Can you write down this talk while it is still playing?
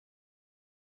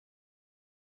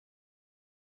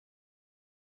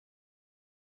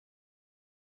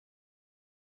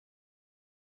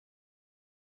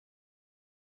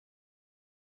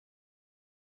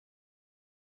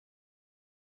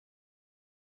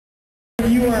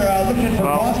You are looking for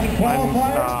Boston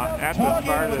qualifiers. I'm at the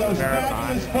start of the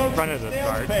marathon, in front of the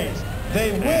start.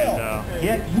 They will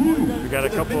get you. We got a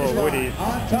couple of woodies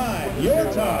on time.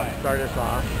 Your time. Start us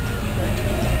off,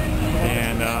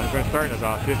 and I'm going to start in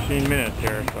about 15 minutes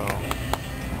here. So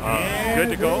good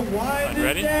to go. I'm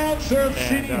ready. And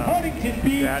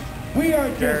we are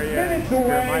just minutes away.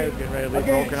 Jeremiah's getting ready to leave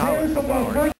Broken Hour in a couple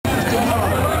hours.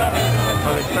 So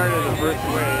they started the first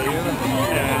wave,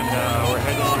 and we're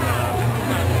heading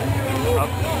up,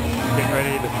 getting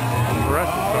ready for us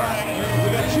to start. We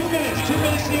got 2 minutes. 2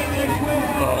 minutes to the next wave.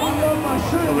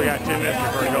 So we got 10 minutes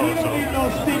before we go. So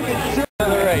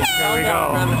here we go.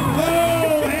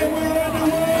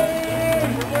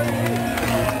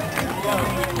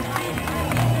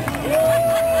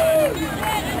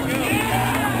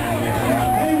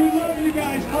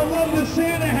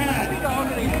 Santa hat.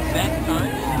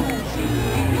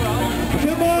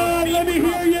 Come on, let me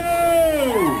hear you.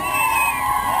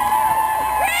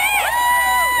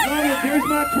 Right, there's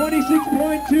my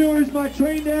 26.2. There's my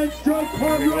train dance stroke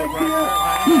club right there.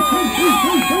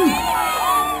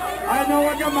 I know I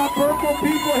got my purple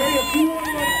people. Hey, if you want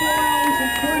like 4 hours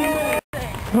and 30 minutes.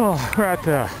 Oh, we're at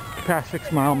the past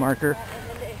 6 mile marker.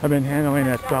 I've been handling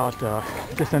it about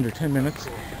just under 10 minutes.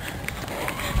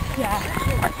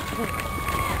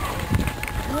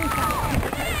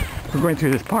 We're going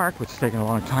through this park, which is taking a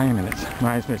long time, and it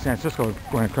reminds me of San Francisco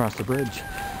going across the bridge,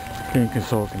 being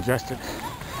so congested,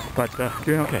 but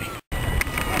doing okay.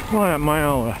 Well, at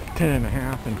mile 10 and a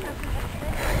half and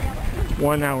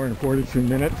 1 hour and 42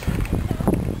 minutes.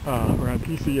 We're on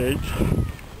PCH,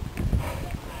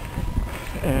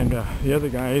 and the other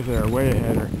guys that are way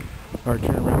ahead are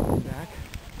turning around and back.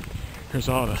 There's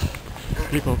all the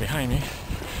people behind me.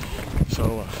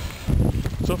 So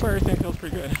far everything feels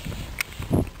pretty good.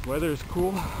 Weather is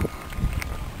cool,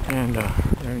 and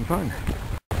having fun.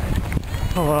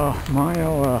 Well,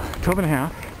 mile 12 and a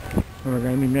half, we're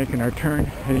going to be making our turn,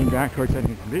 heading back towards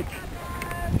Huntington Beach.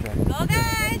 Go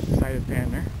guys! Excited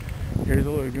fan there. Here's a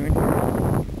lagoon.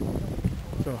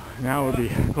 So now we'll be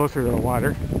closer to the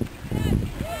water.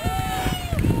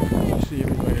 See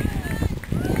everybody.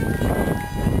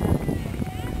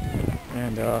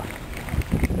 And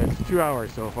it's 2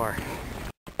 hours so far.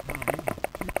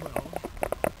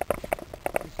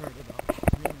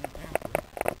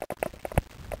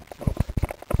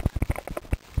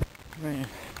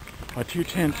 A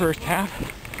 2:10 first half,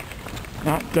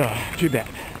 not too bad.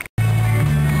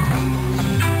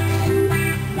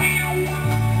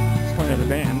 It's one of the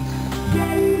bands.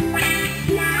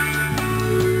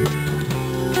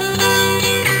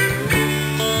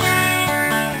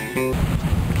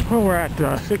 Well, we're at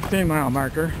 16 mile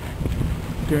marker,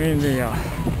 doing the,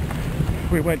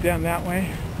 we went down that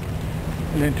way,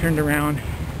 and then turned around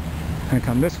and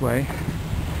come this way,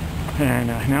 and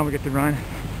now we get to run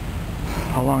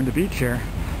along the beach here,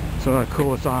 so that'll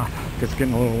cool us off. It's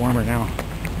getting a little warmer now.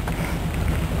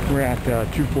 We're at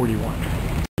 2:41.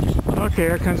 Okay,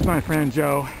 here comes my friend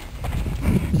Joe.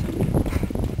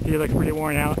 He looks pretty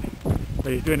worn out,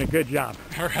 but he's doing a good job.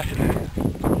 All right.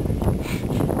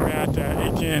 We're at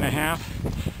 18 and a half,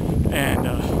 and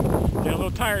getting a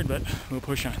little tired, but we'll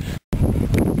push on.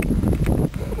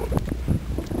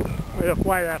 Way to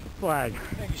fly that flag.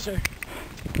 Thank you, sir.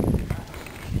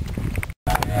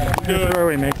 Here's where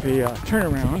we make the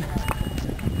turnaround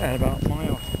at about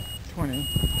mile 20,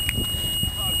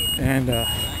 and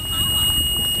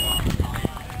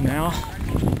now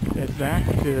it's back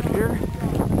to the pier,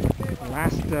 the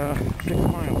last 6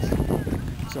 miles,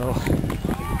 so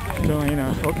feeling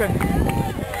okay.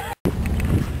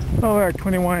 Oh, we're at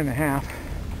 21 and a half.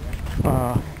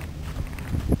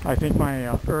 I think my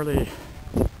early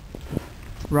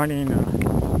running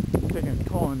taking a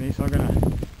toll on me, so I'm gonna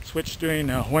switch doing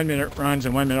 1 minute runs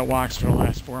and 1 minute walks for the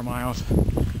last 4 miles.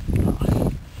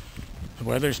 The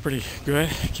weather's pretty good,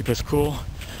 keep us cool.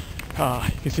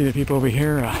 You can see the people over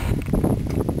here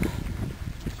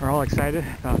are all excited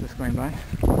about this going by.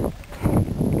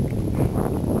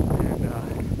 And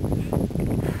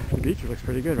the beach looks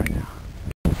pretty good right now.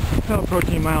 So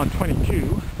approaching mile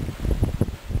 22,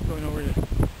 going over to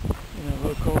a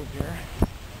little cove here.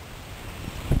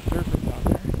 Surfers out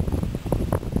there.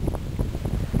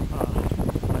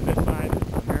 On this side is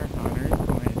the marathoners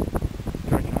going the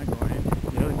direction I'm going,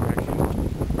 the other direction.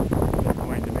 They're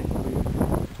going to make the loop.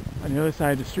 On the other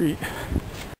side of the street,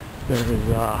 there's the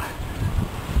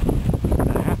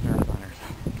half marathoners.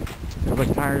 They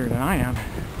look tired than I am,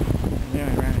 and they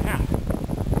only ran a half.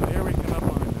 So here we come up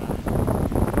on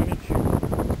 22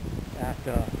 at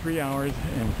 3 hours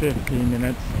and 15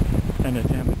 minutes, and the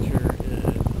temperature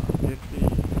is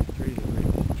 53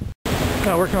 degrees.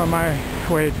 So working on my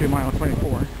way to mile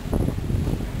 24.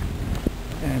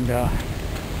 And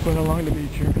going along the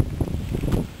beach here.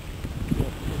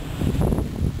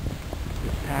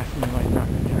 Just passing like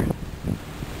nothing here.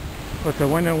 But the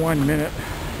 1 in 1 minute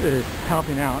is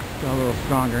helping out, so a little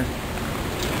stronger.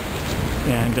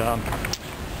 And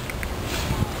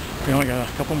we only got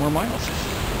a couple more miles.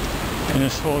 And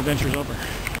this whole adventure's over.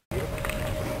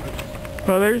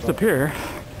 Well, there's the pier.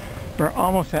 We're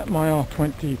almost at mile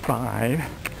 25.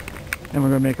 And we're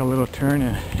going to make a little turn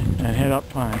and head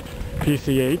up on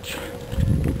PCH.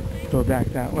 Go back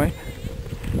that way.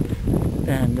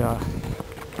 And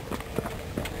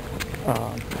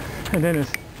then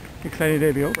it's exciting day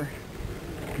to be over.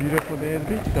 Beautiful day at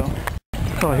the beach though.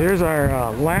 So here's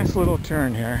our last little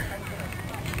turn here.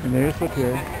 And there's the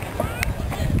pier.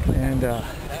 And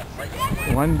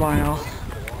 1 mile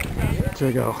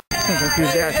to go. There's a few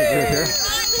dashes right here.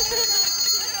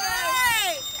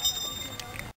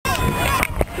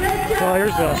 So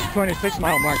here's the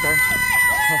 26-mile marker.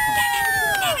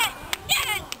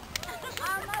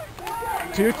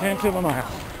 2/10 of a mile.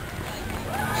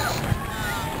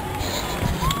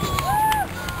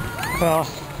 Well,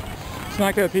 it's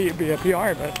not going to be a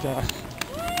PR, but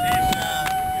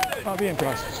I'll be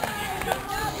impressed.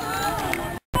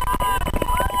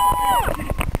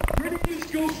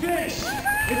 Go fish.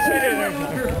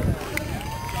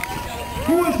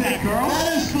 Who is that girl?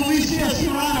 That is Felicia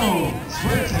Serrano.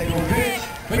 Swear to go fish.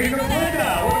 Look at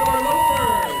Glenda. One of our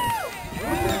loafers.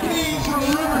 With the Kings from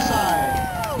Riverside.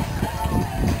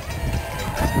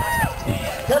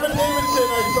 Kevin Davidson,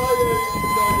 I saw you.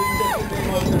 I didn't get your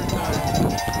name on this time.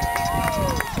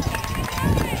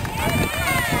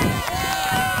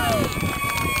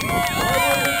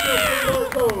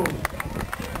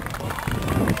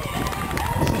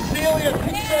 Cecilia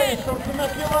Piche from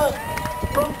Temecula,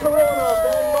 from Corona,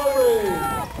 Van Murray.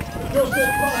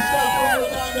 Joseph Costa from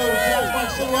Redondo, Jack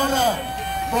Barcelona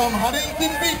from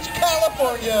Huntington Beach,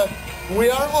 California. We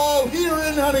are all here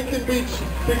in Huntington Beach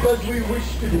because we wish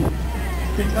to be,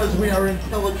 because we are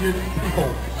intelligent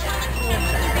people.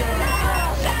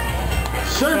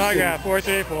 I got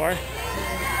 434.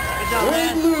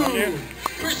 Wade Lou,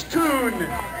 Chris Kuhn,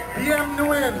 DM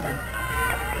Nguyen.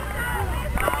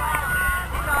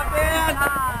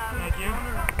 Thank you.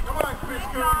 Come on, Chris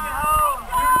Kuhn.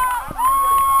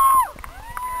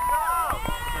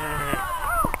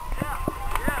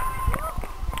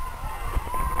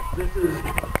 This is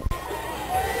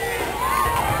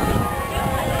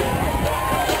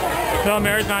So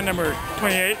marathon number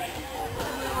 28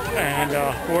 and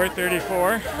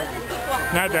 434.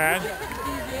 Not bad.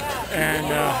 And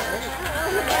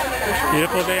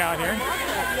beautiful day out here.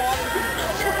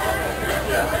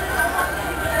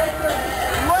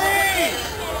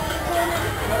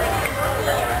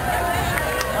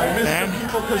 And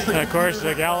of course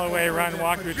the Galloway run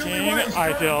walk routine.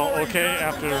 I feel okay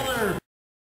after